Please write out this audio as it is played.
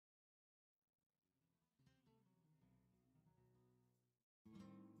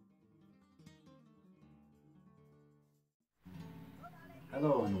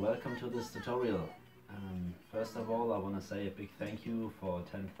Hello and welcome to this tutorial. First of all, I want to say a big thank you for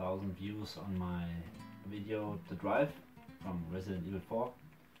 10,000 views on my video The Drive from Resident Evil 4.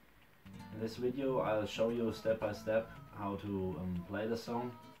 In this video I'll show you step by step how to play the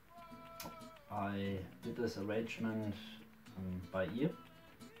song. I did this arrangement by ear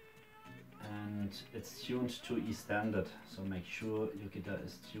and it's tuned to E standard, so make sure your guitar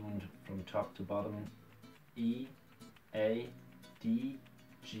is tuned from top to bottom: E, A, D,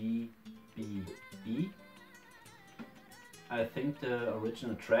 G, B, E. I think the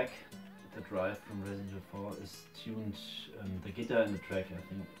original track, The Drive from Resident Evil 4, is tuned, the guitar in the track I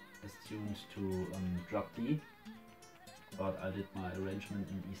think is tuned to drop D, but I did my arrangement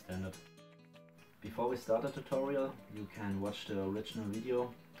in E standard. Before we start the tutorial, you can watch the original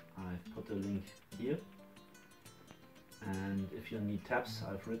video. I've put the link here, and if you need tabs,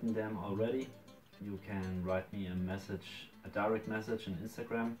 I've written them already. You can write me a direct message on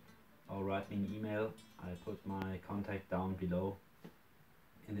Instagram, or write me an email. I put my contact down below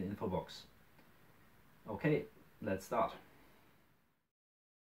in the info box. Okay, let's start.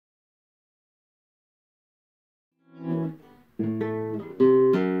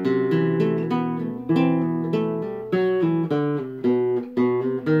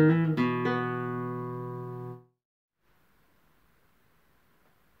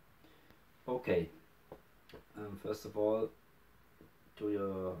 Okay, first of all, to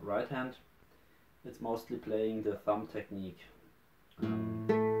your right hand, it's mostly playing the thumb technique,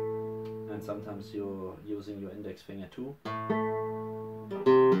 and sometimes you're using your index finger too.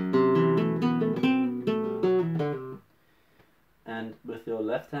 And with your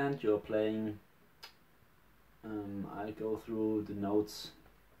left hand you're playing, I go through the notes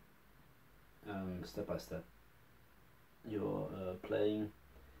step by step. You're playing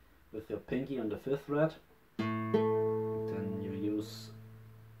with your pinky on the 5th fret, then you use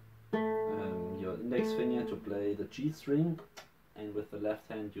your index finger to play the G string, and with the left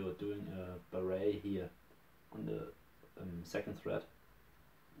hand you're doing a barré here on the 2nd fret,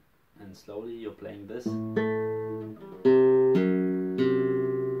 and slowly you're playing this.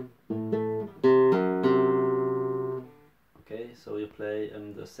 Okay, so you play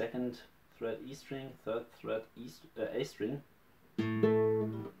the 2nd fret E string, 3rd fret A string.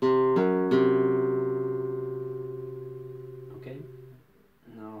 Okay,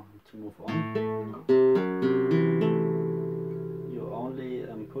 now to move on, you only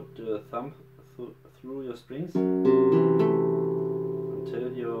put the thumb through your strings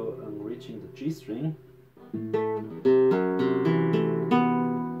until you're reaching the G string. Then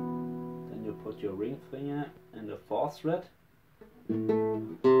you put your ring finger in the 4th fret.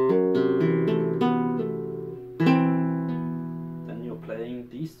 Then you're playing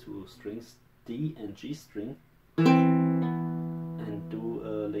these two strings, D and G string, and do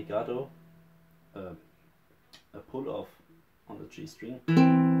a legato, a pull off on the G string.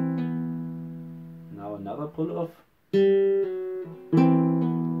 Now another pull off.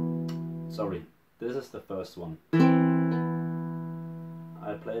 Sorry, this is the first one.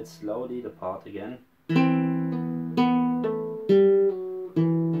 I played slowly the part again.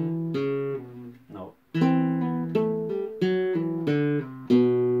 No.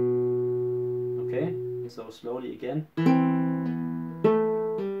 Okay, so slowly again.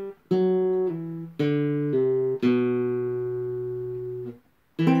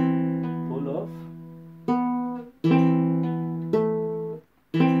 Pull off.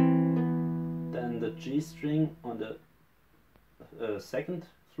 Then the G string on the 2nd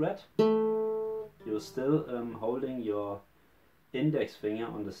fret. You're still holding your index finger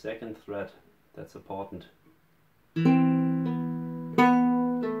on the 2nd fret. That's important.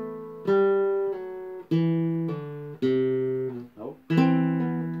 No.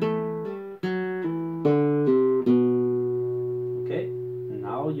 Okay,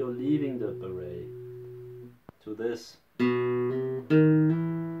 now you're leaving the barré to this.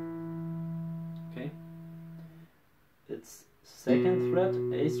 Okay, it's 2nd fret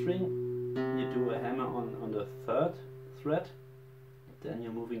A string. You do a hammer on the 3rd fret. Then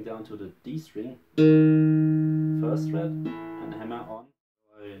you're moving down to the D string, 1st fret, and hammer on.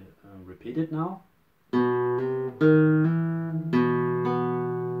 I repeat it now.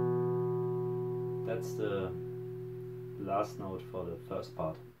 That's the last note for the first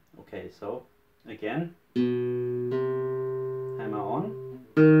part. Okay, so again, hammer on,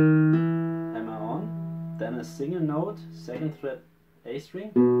 then a single note, 2nd fret A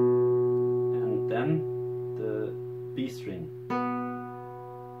string, and then the B string.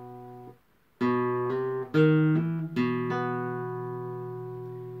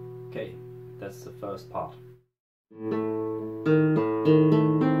 Okay, that's the first part. Okay,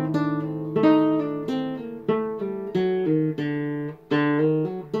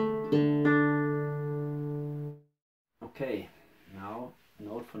 now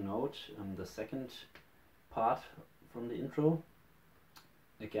note for note, the second part from the intro.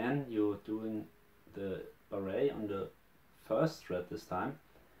 Again, you're doing the barré on the first fret this time,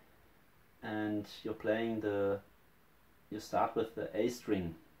 and you're playing you start with the A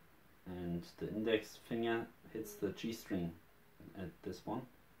string, and the index finger hits the G string at this one,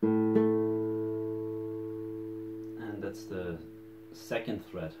 and that's the second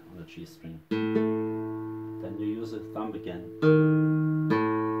fret on the G string. Then you use the thumb again.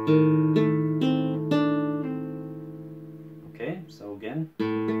 Okay, so again.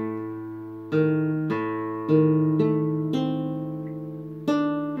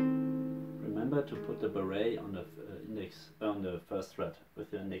 Remember to put the barré on the on the first fret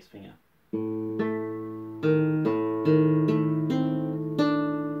with your index finger.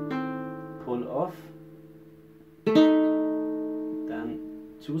 Pull off. Then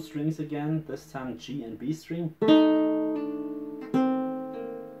two strings again, this time G and B string.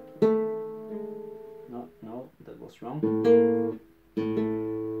 No, that was wrong.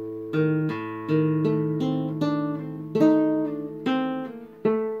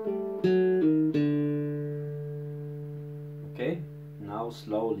 Okay, now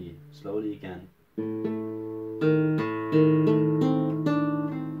slowly again.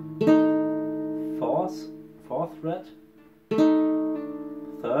 Fourth fret,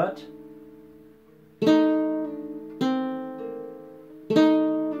 third,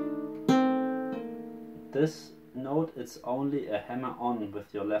 this note, it's only a hammer on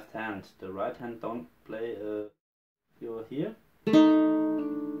with your left hand. The right hand don't play. You're here.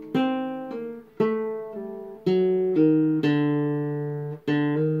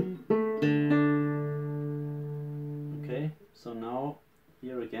 Okay, so now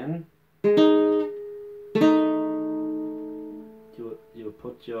here again. You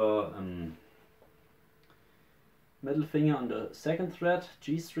put your middle finger on the second fret,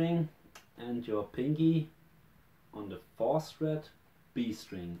 G string, and your pinky on the fourth fret, B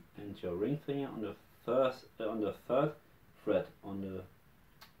string, and your ring finger on the third fret on the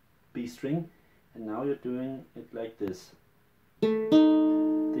B string. And now you're doing it like this.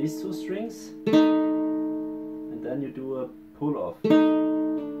 These two strings, and then you do a pull off.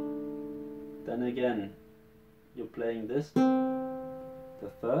 Then again, you're playing this, the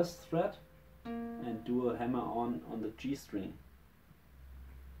first fret, and do a hammer on the G string.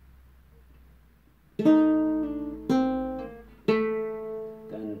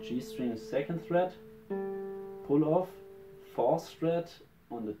 Then G string second fret, pull off, fourth fret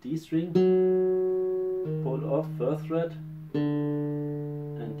on the D string, pull off first fret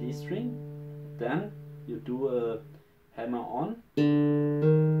and D string. Then you do a hammer on,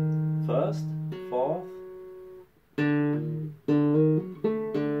 first, fourth,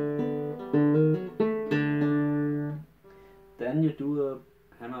 then you do a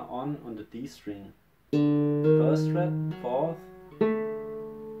hammer on the D string, first fret, fourth,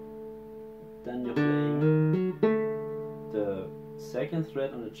 then you're playing the second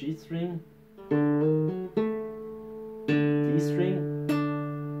fret on the G string, D string,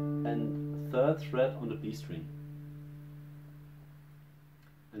 and third fret on the B string.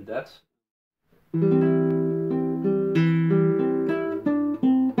 And that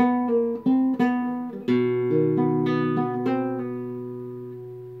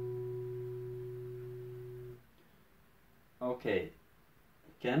okay,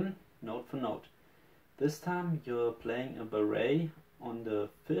 again, note for note. This time you're playing a barré on the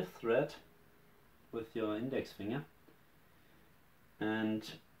 5th fret with your index finger,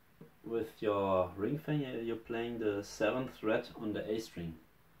 and with your ring finger you're playing the 7th fret on the A string.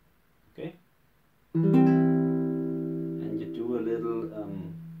 Okay? And you do a little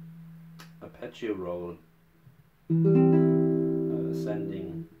arpeggio roll,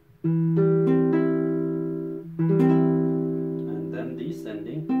 ascending, and then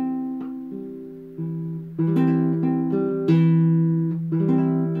descending,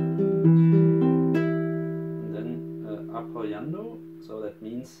 and then apoyando. So that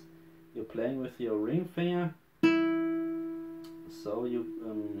means you're playing with your ring finger, so you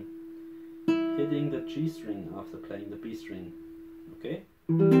hitting the G string after playing the B string. Okay?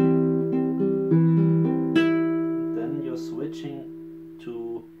 Then you're switching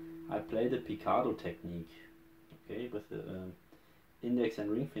to, I play the picado technique. Okay, with the index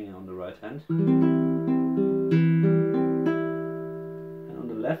and ring finger on the right hand. And on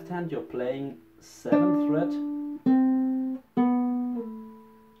the left hand you're playing 7th fret.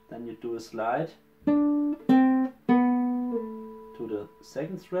 Then you do a slide to the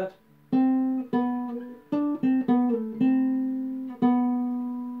second fret and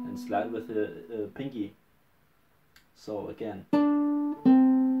slide with the pinky. So again,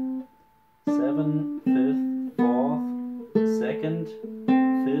 7th, 5th, 4th, 2nd,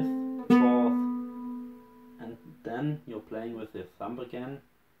 5th, 4th, and then you're playing with the thumb again.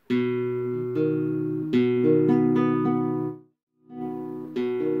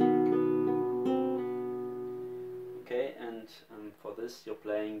 Okay, and for this you're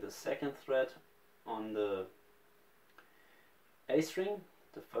playing the second fret on the A string,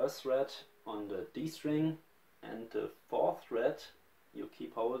 the first fret on the D string, and the fourth fret you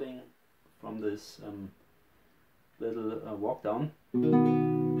keep holding from this little walk down.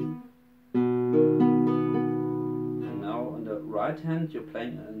 And now on the right hand you're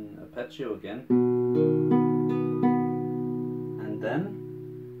playing an arpeggio again, and then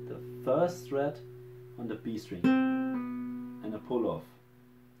the first fret on the B string and a pull off.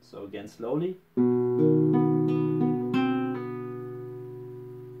 So again slowly.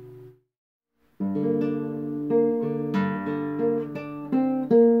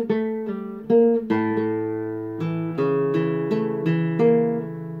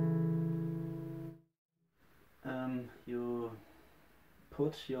 You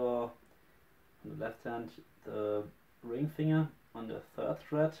put your, on the left hand, the ring finger on the third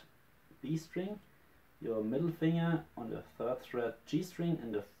fret B string, your middle finger on the third fret G string,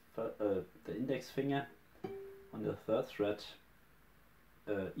 and the index finger on the third fret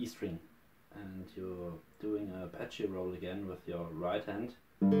E string. And you're doing a arpeggio roll again with your right hand.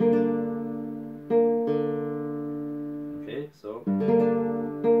 Okay, so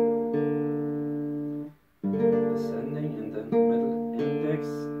ascending and then middle, index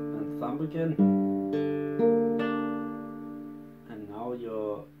and thumb again. And now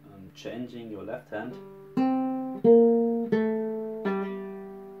you're changing your left hand.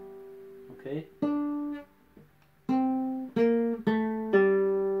 Okay.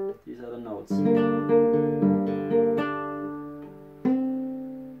 These are the notes.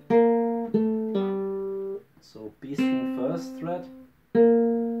 So B string first fret,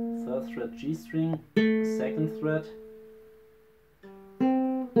 third fret G string, second fret,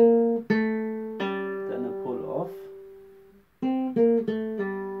 then a pull off,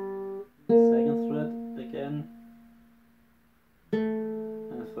 second fret again,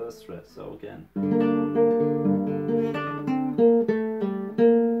 and a first fret, so again.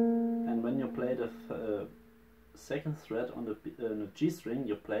 And when you play the second fret on the G string,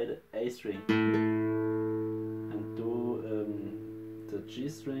 you play the A string. And do the G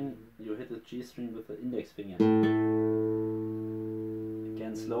string, you hit the G string with the index finger.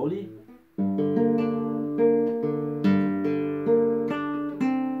 Again slowly.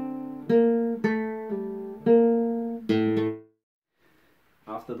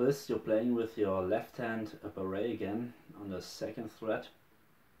 After this you're playing with your left hand a barré again on the second fret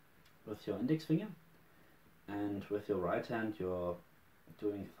with your index finger, and with your right hand you're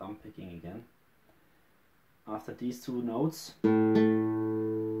doing thumb picking again. After these two notes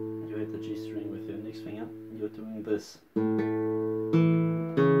you hit the G string with your index finger, you're doing this. And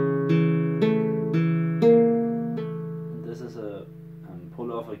this is a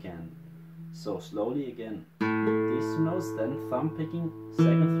pull off again. So slowly again. These two notes, then thumb picking,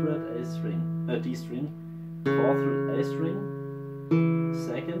 second fret A string, D string, fourth fret A string,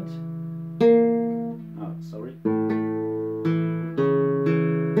 second, oh sorry,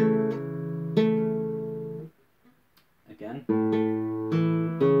 again.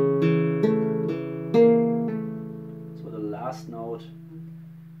 So the last note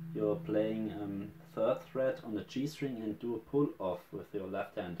you're playing third fret on the G string and do a pull off with your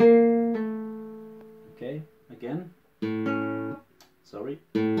left hand. Okay, again, sorry.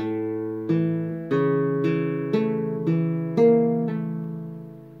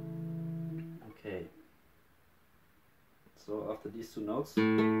 Okay, so after these two notes, the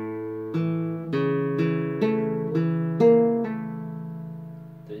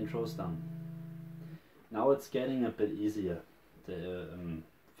intro's done. Now it's getting a bit easier. The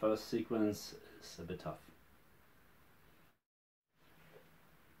first sequence is a bit tough.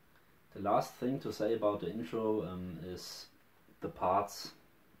 The last thing to say about the intro is the parts.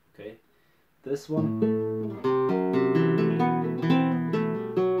 Okay, this one.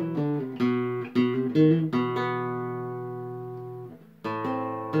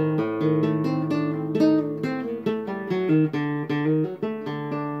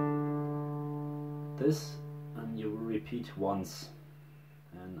 This you will repeat once,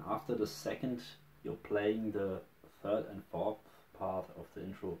 and after the second you're playing the third and fourth part of the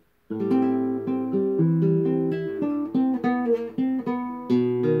intro.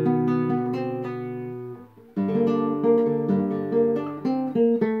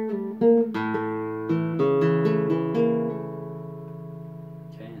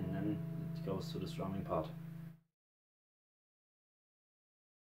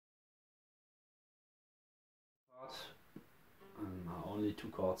 only 2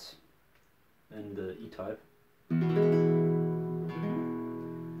 chords in the E type.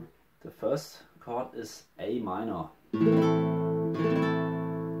 The first chord is A minor, and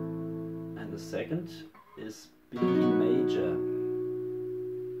the second is B major.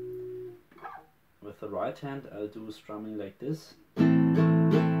 With the right hand I'll do strumming like this.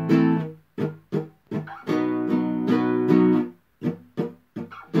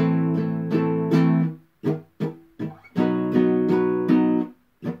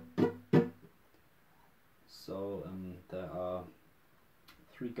 So there are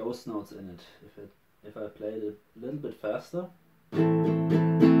 3 ghost notes in it. If I play it a little bit faster,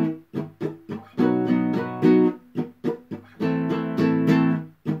 and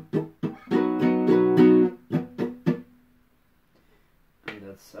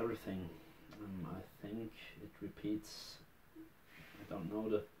that's everything. I think it repeats. I don't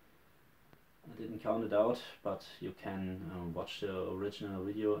know I didn't count it out, but you can watch the original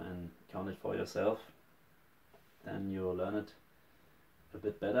video and count it for yourself. Then you'll learn it a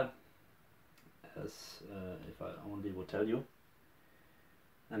bit better, as if I only would tell you.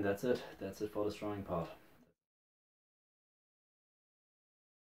 And that's it for the strumming part.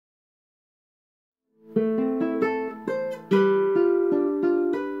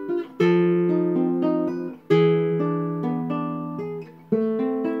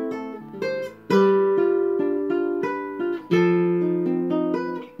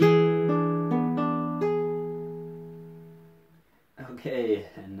 Okay,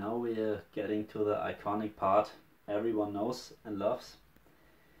 and now we are getting to the iconic part everyone knows and loves.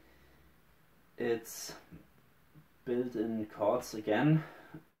 It's built-in chords again,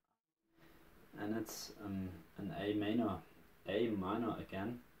 and it's an A minor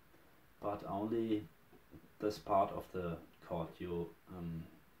again, but only this part of the chord. You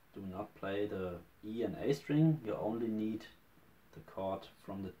do not play the E and A string, you only need the chord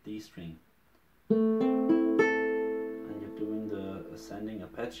from the D string. Doing the ascending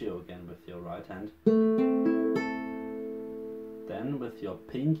arpeggio again with your right hand. Then with your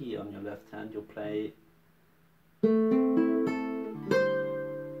pinky on your left hand you play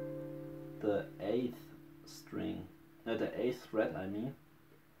the 8th string, the 8th fret I mean,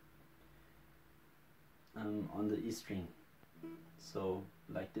 on the E string. So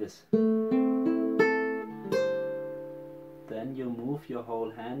like this. Then you move your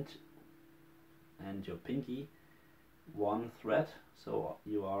whole hand and your pinky 1 fret, so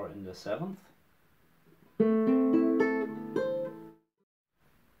you are in the 7th.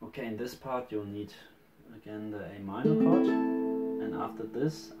 Okay, in this part you'll need again the A minor chord, and after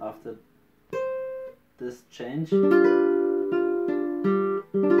this change,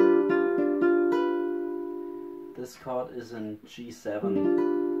 this chord is in G7.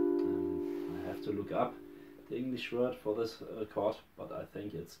 I have to look up the English word for this chord, but I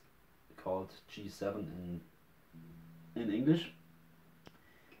think it's called G7 in English,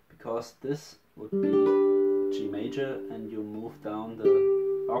 because this would be G major and you move down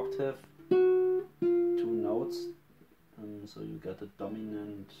the octave 2 notes, so you get a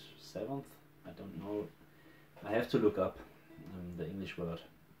dominant 7th. I don't know, I have to look up the English word,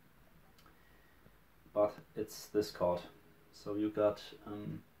 but it's this chord. So you got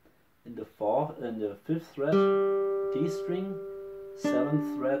in the 5th fret D string,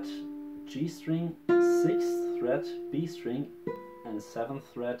 7th fret G string, 6th fret B string, and 7th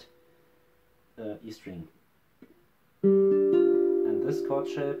fret E string. And this chord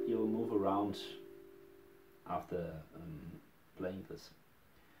shape you'll move around after playing this.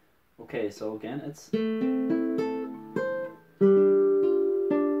 Okay, so again it's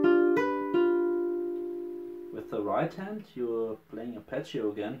with the right hand you're playing arpeggio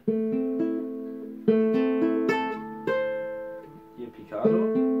again. Here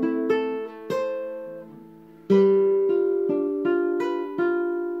picado.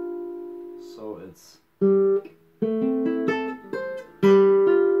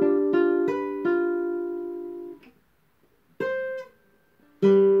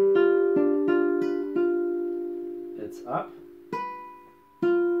 It's up.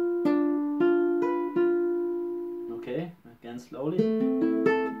 Okay, again slowly.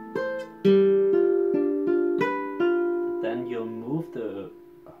 Then you move the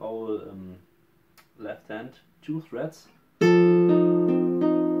whole left hand 2 threads.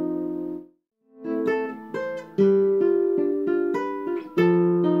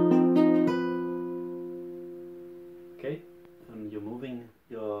 Okay, you're moving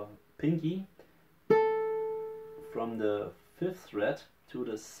your pinky from the 5th fret to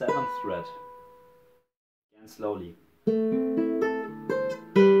the 7th fret. Again slowly.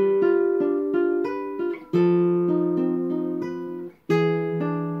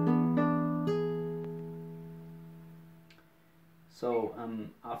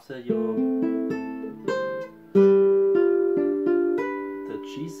 after the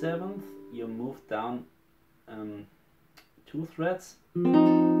G7th, you move down 2 frets to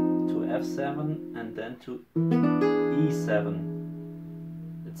F7 and then to E7.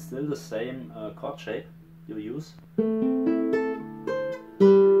 It's still the same chord shape you use.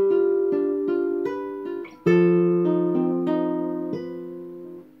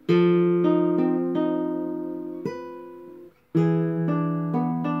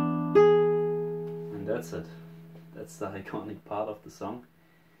 And that's it. That's the iconic part of the song.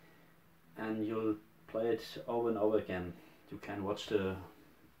 And you'll play it over and over again. You can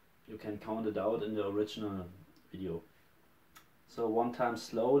you can count it out in the original video. So one time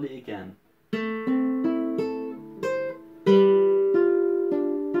slowly again.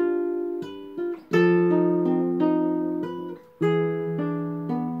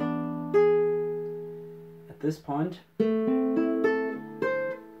 At this point,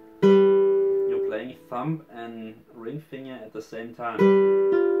 you're playing thumb and ring finger at the same time.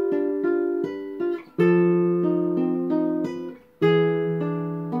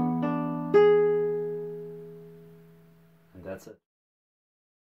 That's it.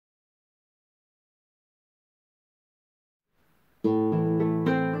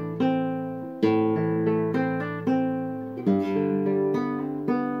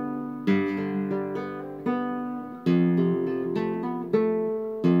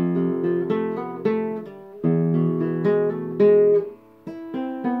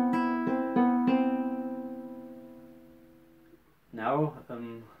 Now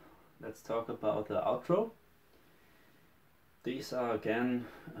let's talk about the outro. These are again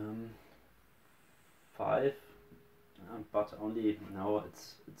 5, but only now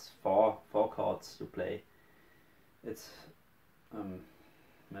it's four chords you play. It's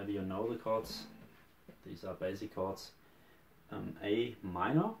maybe you know the chords. These are basic chords: A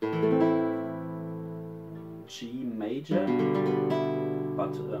minor, G major,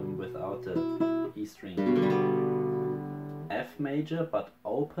 but without the E string, F major but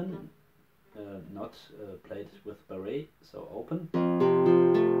open. Not played with barré, so open,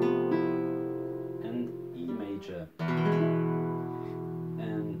 and E major,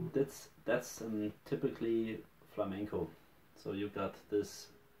 and that's typically flamenco. So you got this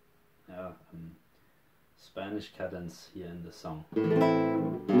Spanish cadence here in the song.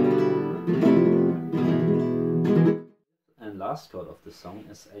 And last chord of the song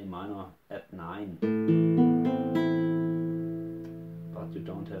is A minor at 9, but you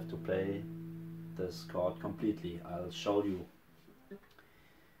don't have to play this chord completely. I'll show you.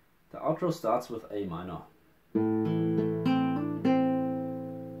 The outro starts with A minor.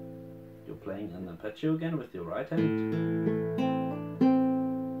 You're playing an arpeggio again with your right hand.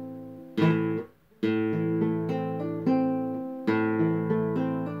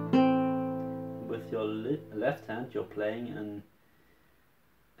 With your left hand you're playing an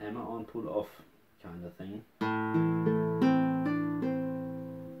hammer on pull off kind of thing.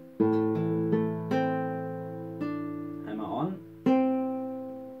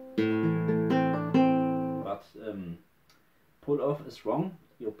 Pull off is wrong.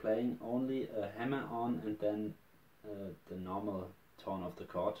 You're playing only a hammer on and then the normal tone of the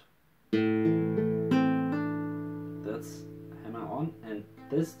chord. That's hammer on, and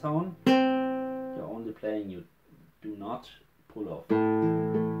this tone you're only playing, you do not pull off.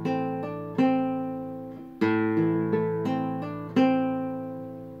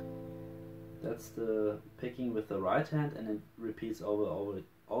 That's the picking with the right hand, and it repeats over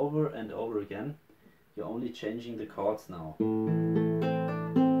and over again. You're only changing the chords now. Moving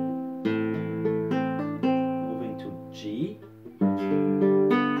to G.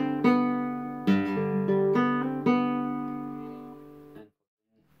 And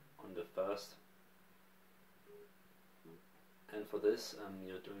on the first. And for this,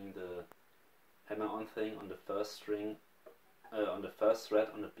 you're doing the hammer on thing on the first string, on the first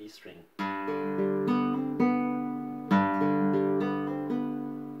fret on the B string.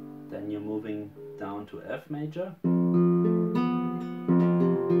 Then you're moving down to F major.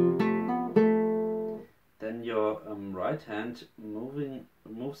 Then your right hand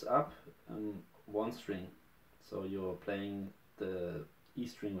moves up 1 string. So you're playing the E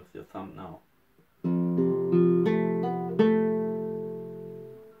string with your thumb now.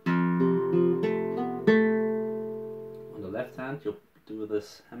 On the left hand you do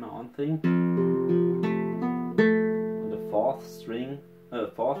this hammer on thing. On the 4th string,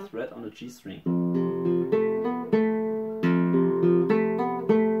 4th fret on the G string.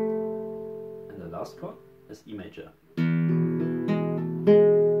 And the last chord is E major.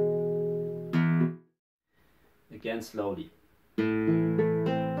 Again slowly.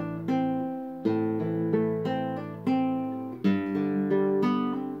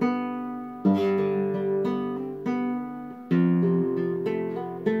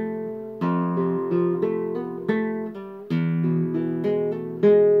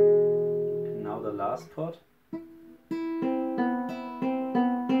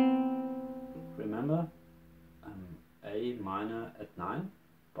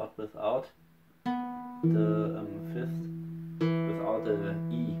 without the fifth, without the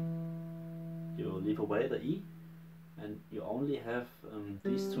E. You leave away the E and you only have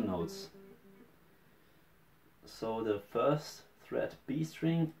these two notes. So the first fret B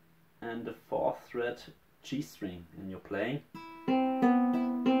string and the fourth fret G string, and you're playing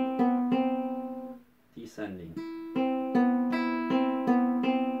descending.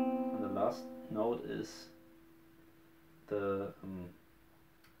 And the last note is the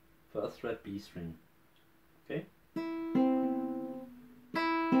first fret B string. Okay? The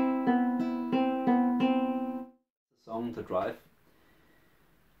song The Drive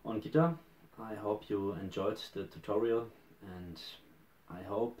on guitar. I hope you enjoyed the tutorial, and I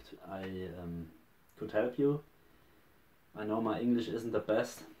hoped I could help you. I know my English isn't the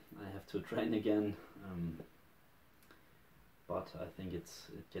best, I have to train again, but I think it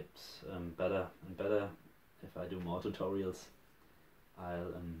gets better and better if I do more tutorials.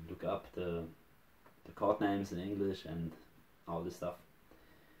 I'll look up the chord names in English and all this stuff.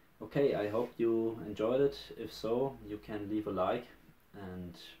 Okay, I hope you enjoyed it. If so, you can leave a like,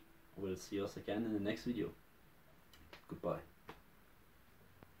 and we'll see us again in the next video. Goodbye.